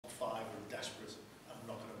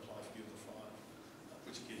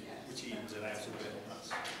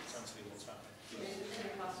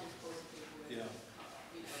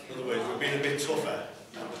it tougher,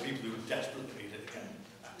 and the people who desperately need it can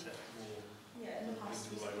access more. Yeah, in the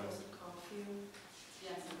past into we've the way also car fuel.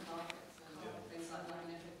 Yes, and carpets and things like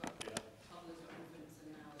that. You know, if we've got toddlers or infants,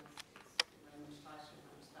 and now it's very much tighter in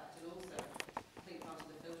that respect. And also, I think part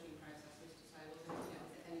of the filtering process is to say, well, you know,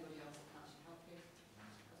 is there anybody else that can actually help you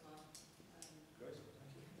as well? Great,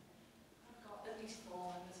 thank you. I've got at least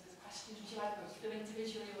 4 members with questions. Would you like us to do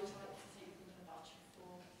individually, or would you like to take them in a batch of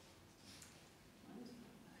 4?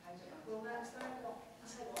 Okay, well, next then, I'll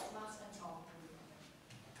say what, Matt and Tom.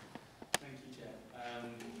 Thank you, Jen.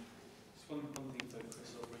 Just one thing for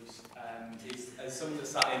Chris or Bruce is, as someone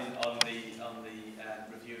that sat in on the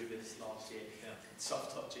review of this last year,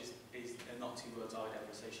 soft touch is not 2 words I would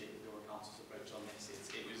ever associate with your council's approach on this.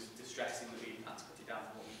 It was distressing that we had to cut it down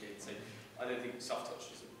from what we did. So I don't think soft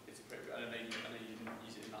touch is appropriate. I know you didn't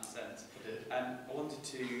use it in that sense. I did. I wanted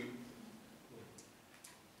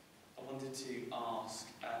to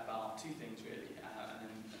ask about 2 things really, and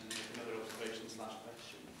then another observation /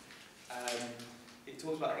 question. It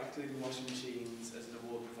talks about excluding washing machines as an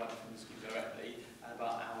award provided from the school directly, and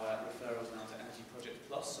about our referrals now to Energy Project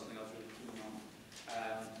Plus, something I was really keen on.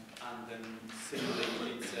 And then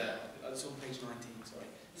similarly, it's on page 19,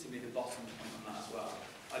 sorry, similarly the bottom point on that as well.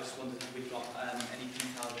 I just wondered if we've got any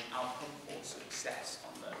detailed outcome or success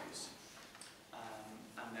on those.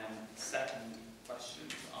 And then second question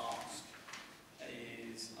to ask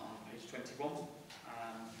is on page 21.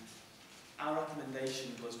 Our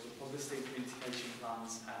recommendation was for publicity and communication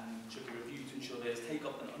plans should be reviewed to ensure there's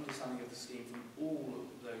take-up and understanding of the scheme from all of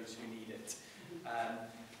those who need it.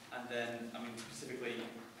 And then, I mean, specifically,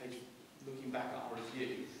 looking back at our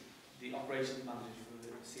review, the operations manager from the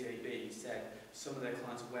CAB said some of their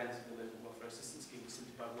clients' awareness of the local welfare assistance scheme was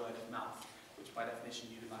simply by word of mouth, which by definition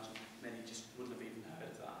you'd imagine many just wouldn't have even heard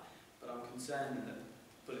of that. But I'm concerned that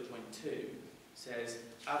bullet point 2 says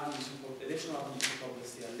additional avenues of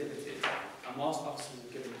publicity are limited, and whilst officers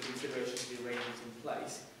are given consideration to the arrangements in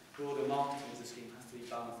place, broader marketing of the scheme has to be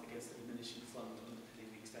balanced against the diminishing fund underpinning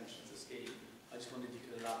the extension of the scheme. I just wondered if you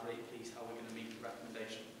could elaborate, please, how we're going to meet the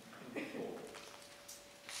recommendation in the report.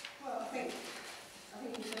 Well, I think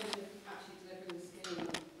in terms of actually delivering the scheme,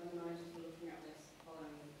 when the managers were looking at this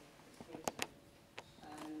following this meeting,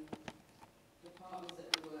 the partners that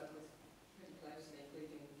we work with pretty closely,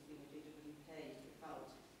 including DWP, we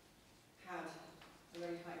felt had a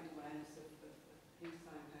very heightened awareness of who's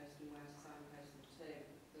signpost and where to signpost them to.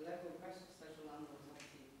 The local social landlords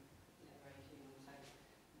obviously very keen on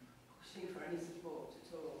pushing for any support at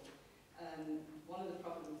all. One of the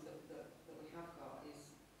problems that we have got is,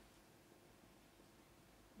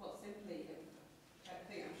 well, simply, I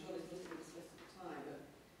think, I'm sure this was discussed at the time, but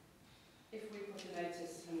if we put a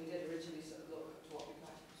notice, and we did originally sort of look to what we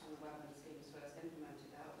actually put on the web when the scheme was first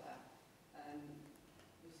implemented out there,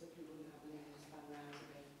 we simply wouldn't have the money to spend around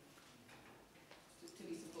to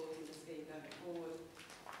be supporting the scheme going forward.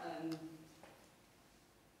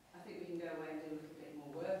 I think we can go away and do a little bit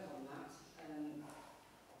more work on that,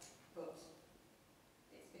 but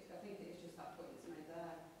I think it's just that point that's made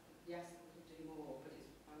there. Yes, we could do more, but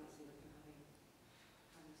it's balancing up and having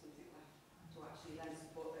something left to actually then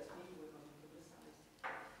support those people with on the publicised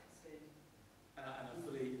scheme. And I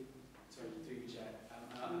fully, sorry, through you, Chair,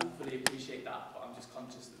 I fully appreciate that, but I'm just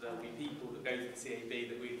conscious that there will be people that go to the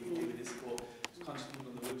CAB that really can do with this support. Just conscious of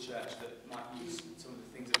people in the Wood Church that might use some of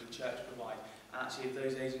the things that the church provide. And actually, if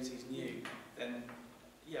those agencies knew, then,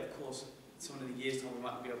 yeah, of course, someone in a year's time we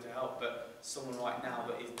might be able to help, but someone right now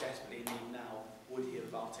that is desperately in need now would hear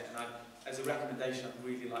about it. And as a recommendation, I'd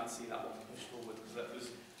really like to see that one pushed forward, because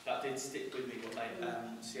that did stick with me what they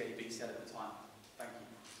CAB said at the time. Thank you.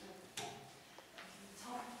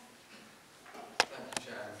 Tom. Thank you,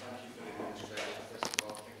 Chair. Thank you for the administration. First of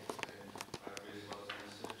all, I think it's been really well done.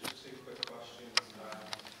 So just 2 quick questions.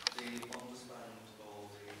 The underspend or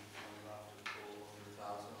the after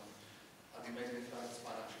 400,000. Have you made any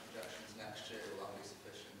financial projections next year? Will that be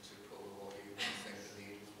sufficient to cover what you think the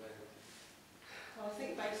need will be? Well, I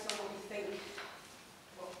think based on what we think,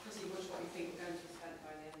 pretty much what we think we're going to spend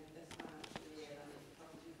by the end of this financial year, then it's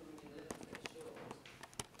probably coming in a little bit short.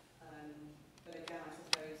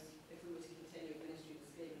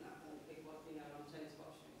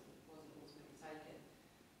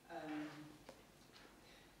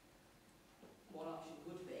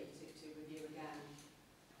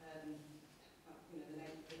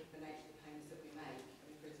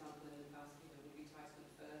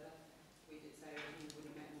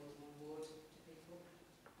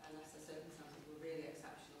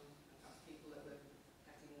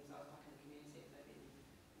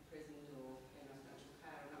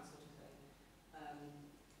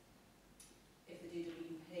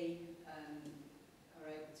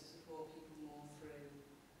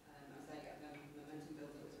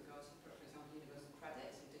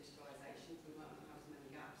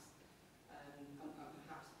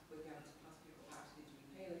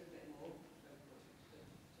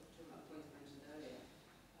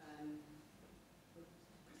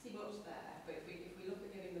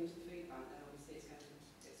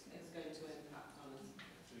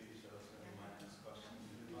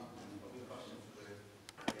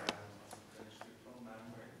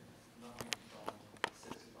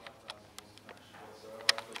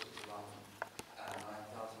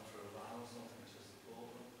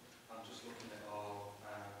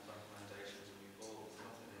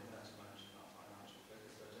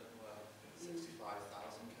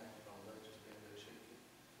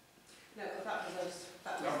 was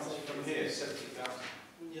From here, 70,000.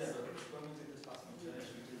 Yeah, but when we did this last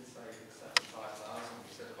information, we didn't say 75,000, we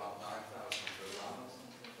said about 9,000 for a land or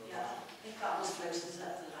something. Yeah, I think that was closer to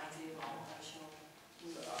the idea of I'm not sure.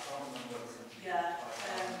 But I can't remember whether it was Yeah,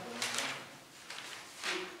 5,000.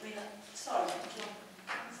 I mean, sorry, John.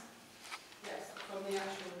 yes, from the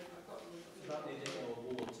actual, I've got the About the additional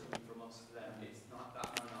awards coming from us to them, it's not that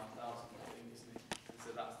 9,500, I think, isn't it?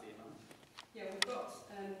 So that's the amount. Yeah, we've got,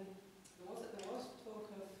 there was talk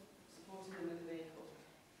of supporting them with a vehicle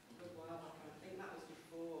a good while back, and I think that was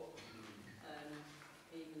before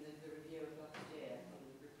even the review of last year and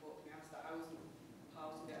the report coming out, so that I wasn't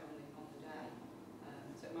part of it on the day.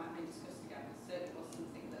 So it might be discussed again, but certainly was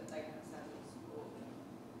something that they had said would support them.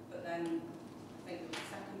 But then I think there was a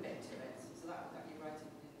second bit to it, so that you're right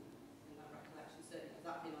in that recollection, certainly, because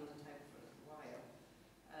that had been on the table for a little while.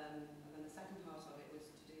 And then the second part of it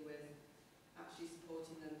was to do with actually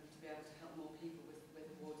supporting them to be able to help more people with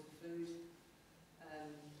awards of food.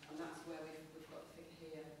 And that's where we've got the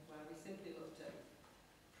figure here, where we simply looked at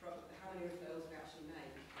how many referrals we actually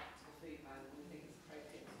make to the food bank, and we think it's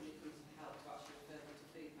appropriate to need them to help to actually refer them to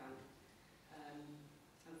food bank.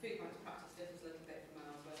 And food bank's practice differs a little bit from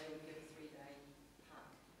ours, where they would give a 3-day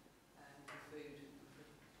pack of food.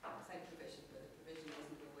 Same provision, but the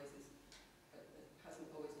provision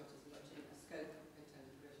hasn't always got as much in a scope in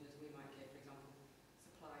terms of provision as we might give, for example,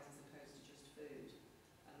 supplies as opposed to just food,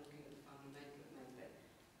 and looking at the family makeup maybe.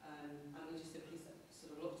 And we just simply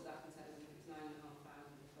sort of looked at that and said, if it's 9,500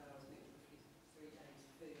 referrals and it was roughly 3 days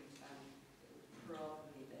food, then it would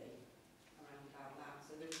probably be around about that.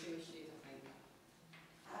 So there are two issues, I think.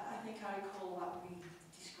 I think I recall that we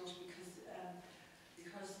discussed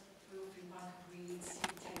because Food Bank agreed to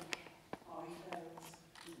take our referrals,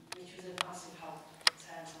 which was a massive help in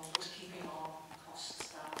terms of us keeping our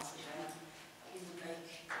costs down as a way. We would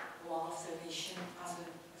make a one-off donation as a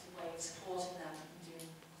way of supporting them and doing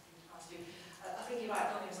as do. I think you're right,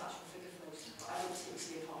 I don't think it's actual figure flows, but I don't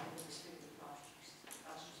see a problem with this figure that I've produced.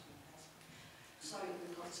 That's just me personally. Sorry,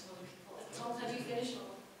 we've got some other people. Tom, have you finished?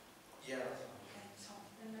 Or? Yeah, that's fine. Okay, Tom,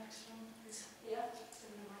 the next one is here. So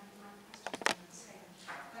my question.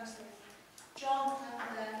 Thanks, Leah. John,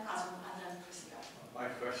 and then Adam, and then Chris again.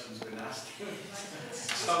 My question's been asked.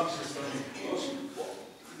 Sounds just funny.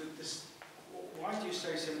 Why do you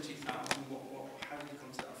say 70,000? How did you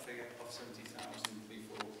come to that figure of 70,000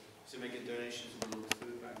 before? To make a donation to the local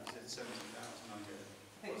food bank, you said 70,000, I get it.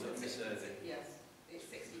 Was it misheard? Yes, it's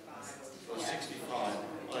 65. Or Yeah. 65?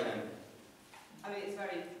 I mean, it's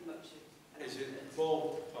very much. Is it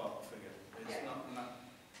ballpark figure? It's Yeah. not.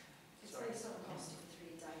 It's based on the cost of a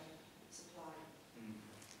 3-day supply.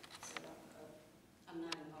 So that, And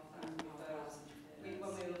then of that referrals. When we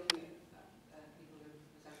were looking at people who were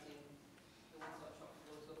presenting the one-stop shop,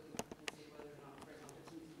 we was looking and see whether or not, for example, if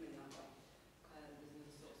somebody's coming that way, there's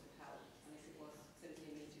another source of help. And if it was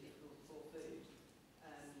simply immediately for food,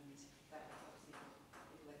 that obviously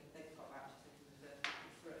they've got vouchers they can refer people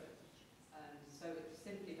through. So it's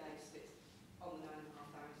simply based on the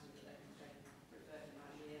 9,500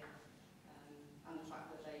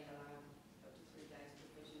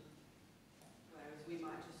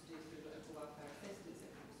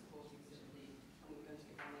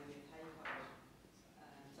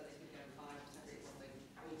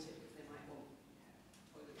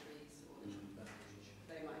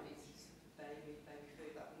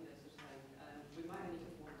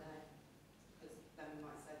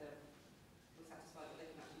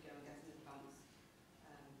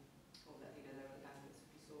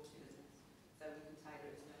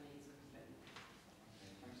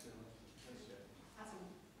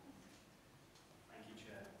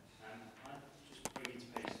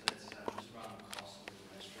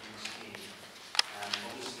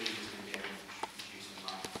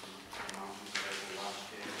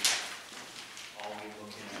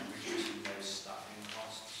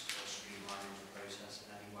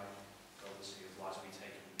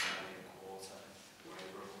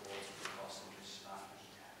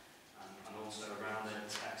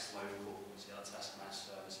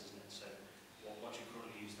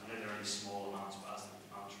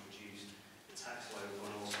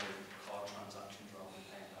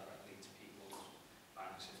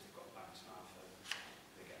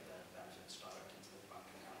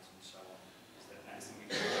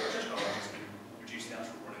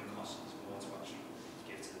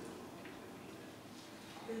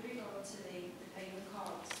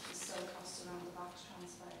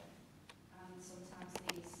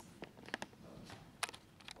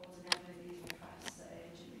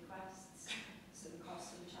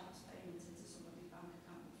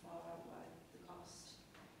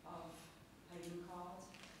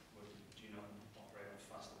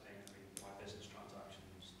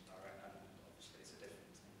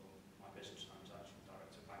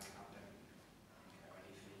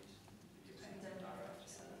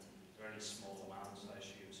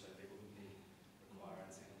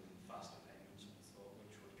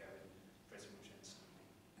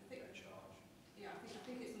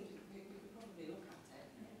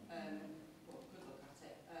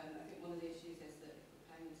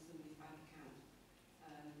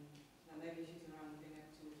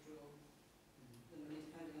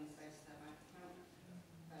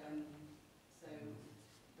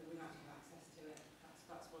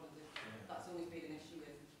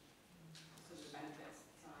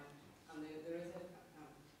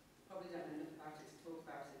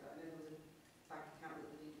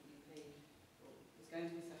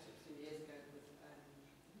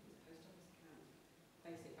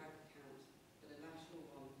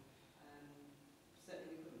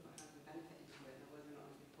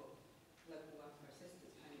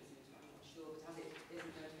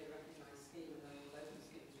 isn't going to be a recognised scheme, and there are loads of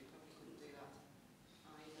schemes we probably couldn't do that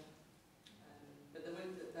either. But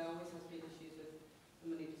there always has been issues with the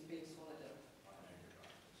money just being swallowed up.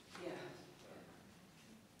 Yeah.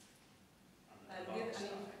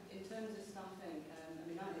 In terms of staffing,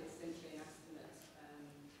 it's simply an estimate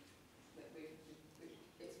that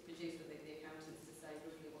it's produced with the accountants to say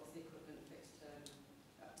roughly what's the equivalent fixed term,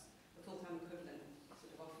 the full-time equivalent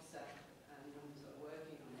sort of officer numbers that are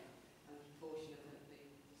working on it, and a proportion of the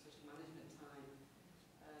sort of management time.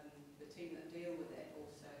 The team that deal with it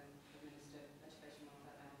also administer education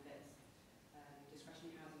welfare benefits,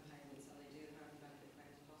 discretionary housing payments, and they do the housing benefit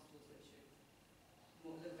claims for hostels, which are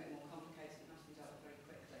a little bit more complicated and have to be dealt with very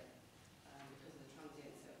quickly because of the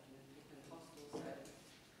transients of the people in the hostels. So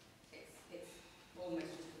it's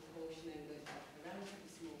almost just proportioning with a relatively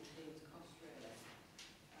small team to cost, really.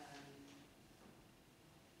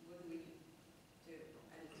 Would we do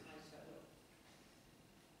any tighter?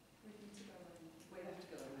 We need to go in. We have to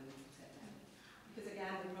go in and look at it now. Because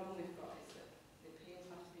again, the problem we've got is that the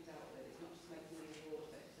appeals have to be dealt with. It's not just making the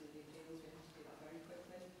award, but some of the appeals, we have to do that very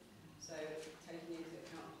quickly. So taking into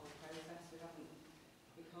account the whole process,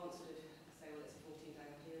 we can't sort of say, well, it's a 14-day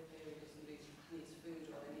appeal period or somebody needs food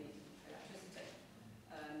or they need electricity.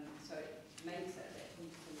 So it makes it a bit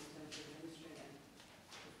cumbersome in terms of administering it.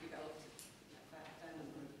 We've developed a fair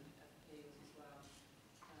number of appeals as well.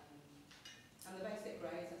 And the basic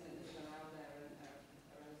grades, I think, that are allowed there are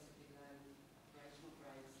relatively low operational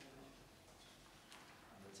grades.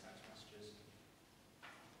 And the tax masters?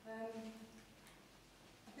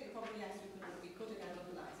 I think probably yes, we could again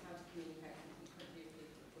look at that, is how to communicate with different people.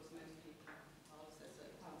 Of course, most people are also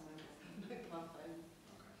at times on mobile phone.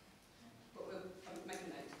 Okay. But we'll make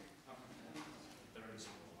a note. They're only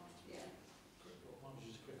small ones. Yeah. One was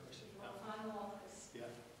just a quick question. Well, final one, Chris. Yeah.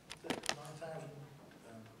 The 9,000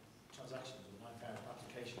 transactions or 9,000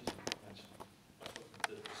 applications you mentioned, that's what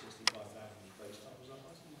the 65,000 was based on, was that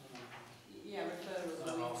right? Yeah, referrals.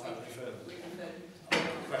 Referrals. We refer.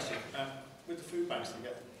 Question. With the food banks, they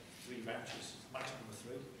get 3 vouchers, maximum of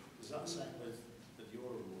 3. Is that the same with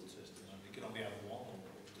your award system? And you can only have one, or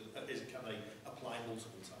can they apply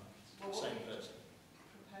multiple times? Well, Same person.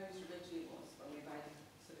 Proposed originally was when we made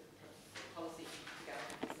sort of policy together,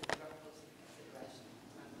 consider policy consideration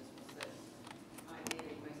members, was that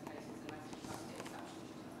ideally in most cases, unless in fact the exception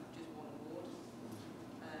should have just one award.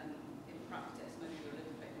 In practice, maybe we're a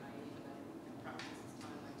little bit naive, and then in practice as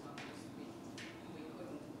time went on, we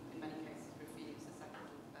couldn't in many cases refuse a second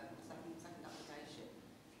application.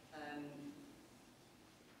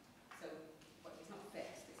 So well, it's not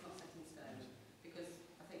fixed, it's not set in stone, because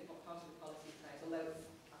I think what part of the policy says, although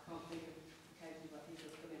I can't think of occasions where people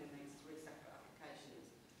have come in and made 3 separate applications,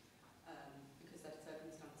 because their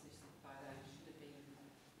circumstances by then should have been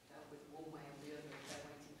dealt with one way or the other if they're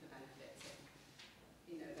waiting for benefits.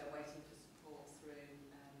 They're waiting for support through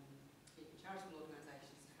even charitable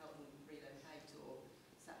organisations to help them relocate or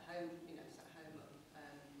set home up.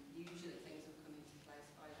 Usually things have come into place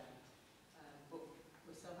by then, but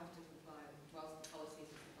we still have to comply, whilst the policy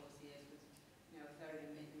is what the policy is, with a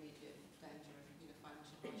very immediate danger of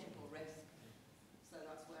financial hardship or risk. So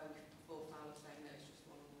that's where we fall foul of saying no, it's just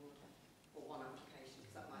one award or one application,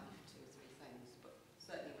 because that might be for 2 or 3 things. But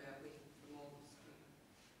certainly from August, we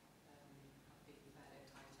have been fairly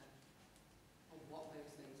tighter on what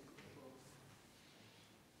those things could be for.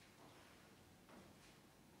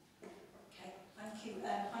 Okay, thank you.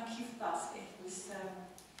 Thank you for that. It was,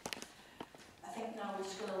 I think now we're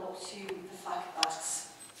just going to look to the fact that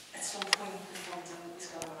at some point the funding is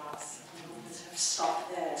going to rise and we're going to have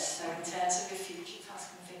stopped there. So in terms of the future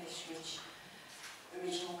task and finish, which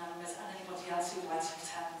original members and anybody else who would like to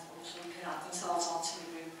attend also can add themselves onto the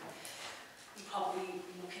group, we'll probably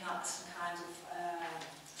be looking at some kind of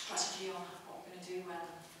strategy on what we're going to do when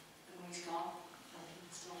the money's gone and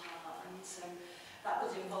people still have that need. So that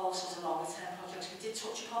would involve sort of longer term projects. We did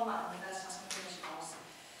touch upon that in the first task and finish, I was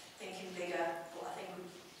thinking bigger, but I think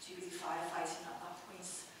we'd do with the firefighting at that point.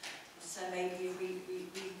 So maybe if we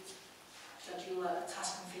schedule a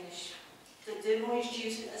task and finish. The money's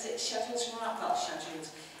due to, as it's scheduled to run out, well scheduled,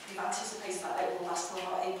 we've anticipated that it will last till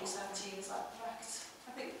about April 17, is that correct?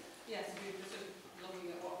 I think, yes, we were sort of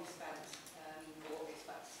looking at what we spent, or what we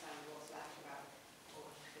expect to spend, what's left, about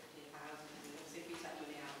 15,000, and obviously if we take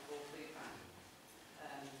money out for food bank,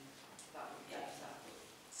 that would be exactly.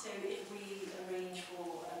 So if we arrange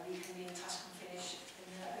for a reconvene task and finish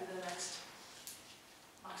over the next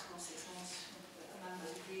maximum 6 months, the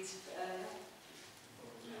members agreed earlier.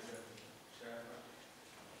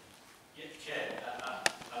 Yeah, Chair,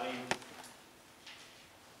 I mean,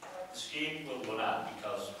 the scheme will run out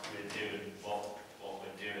because we're doing what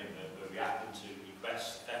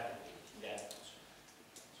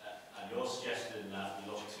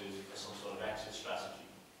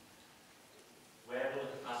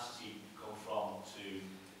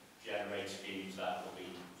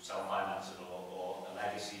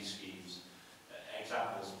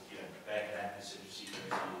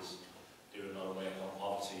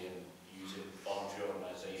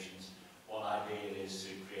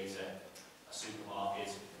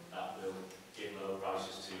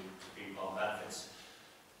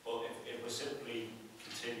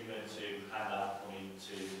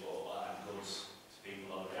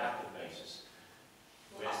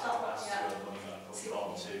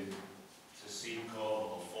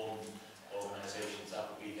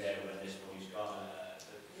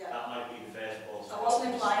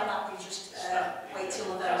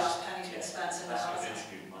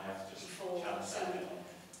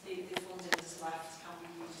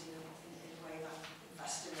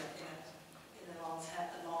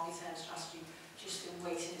just been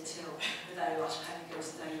waiting until the very last penny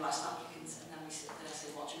goes to the very last applicant, and then we sit there and say,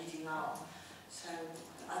 what do we do now? So,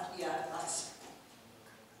 yeah, that's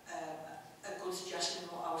a good suggestion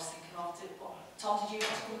of what I was thinking of. Tom, did you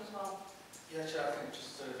want to come as well? Yeah, Chair, I think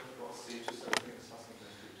just to what Steve just said, I think the Tasking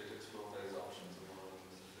Force did explore those options and one of them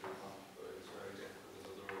was the food bank, but it was very difficult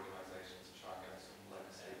with other organisations to try and get some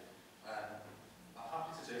legacy. I'm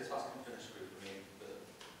happy to do a task and finish group meeting, but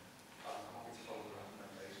I'm happy to follow the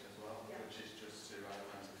recommendation as well, which is just to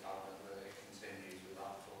recommend to Cabinet that it continues with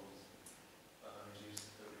that fund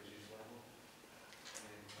reduced level.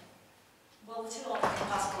 Well, the two are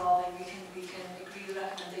compatible, are they? We can agree the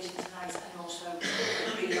recommendation tonight and also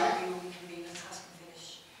agree that we will reconvene the task and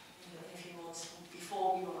finish in a few months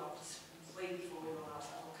before we run out, way before we run out,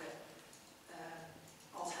 and look at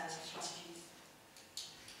alternative strategies.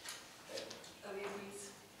 Are we agreed?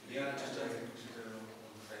 Yeah, I just don't think we should do it on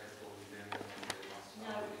the basis of what we did last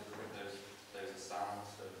time, because I think those are sound,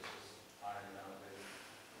 so it's just ironing out the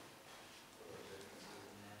differences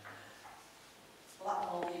in there. Well, that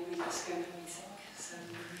will all be agreed at scope meeting, so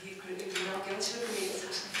if you're not going to agree that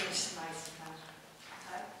task and finish tonight, then,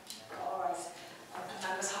 okay? All right. And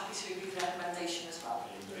members happy to agree the recommendation as well.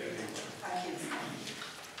 Thank you.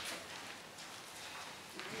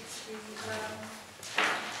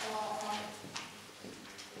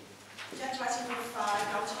 Agenda item number 5,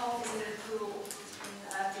 now Tom is in the pool in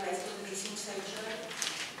delays for the meeting stage. Will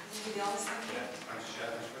you be honest, thank you? Thanks,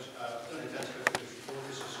 Chair. I don't intend to go through this report.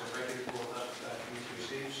 This is a regular report that the committee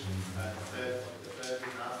receives. The third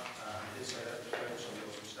we have, I did say that the focus on the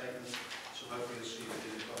autumn statement, so hopefully you'll see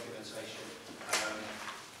within the documentation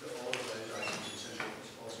that all of those items in central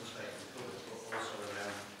autumn statement covered, but also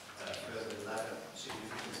around further 11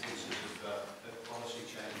 significant pieces of policy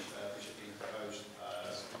change which have been proposed,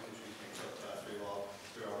 which we picked up through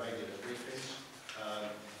our regular briefings.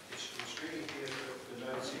 It's really here for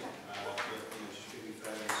noting that just really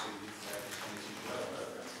referring to the community development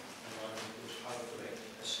programme, and which hopefully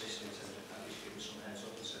assist in terms of at least giving some hands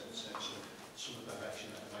up and some of the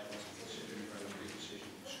direction that they might want to consider in very big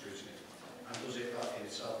decision scrutiny. And does it that in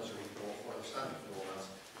itself as a report for the standing format,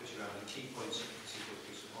 which around the key points of a particular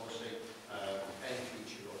piece of policy, any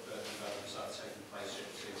future or further developments that are taking place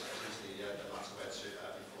since the matter went to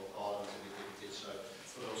before Parliament, and we did so,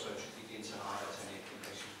 but also to begin to highlight any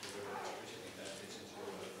implications for the which I think that fits into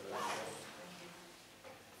your work for that.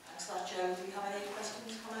 Thanks a lot, Joe. Do we have any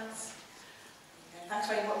questions, comments? Okay, thanks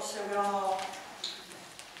very much. So we're on our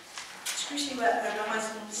scrutiny work programme,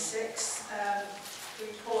 item number 6. The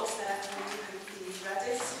report's there for you, hopefully you've read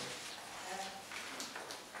it.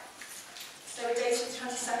 So we dated the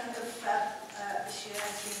 22nd of Feb this year,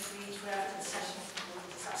 has been agreed for evidence session for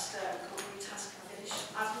the disaster recovery task and finish.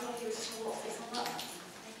 As we want to give us a small update on that.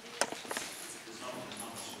 There's not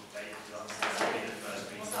much to update, because that's really the first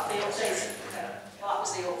meeting. Was that the update? Okay. Well, that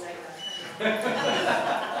was the update then.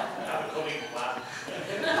 Have a coming plan.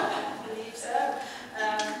 I believe so.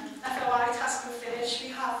 FOI task and finish.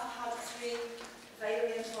 We have had 3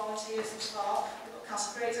 valiant volunteers and staff. We've got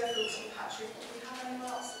Fraser, Foulkes and Patrick. Do we have anyone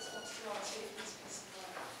else that's wanted to volunteer?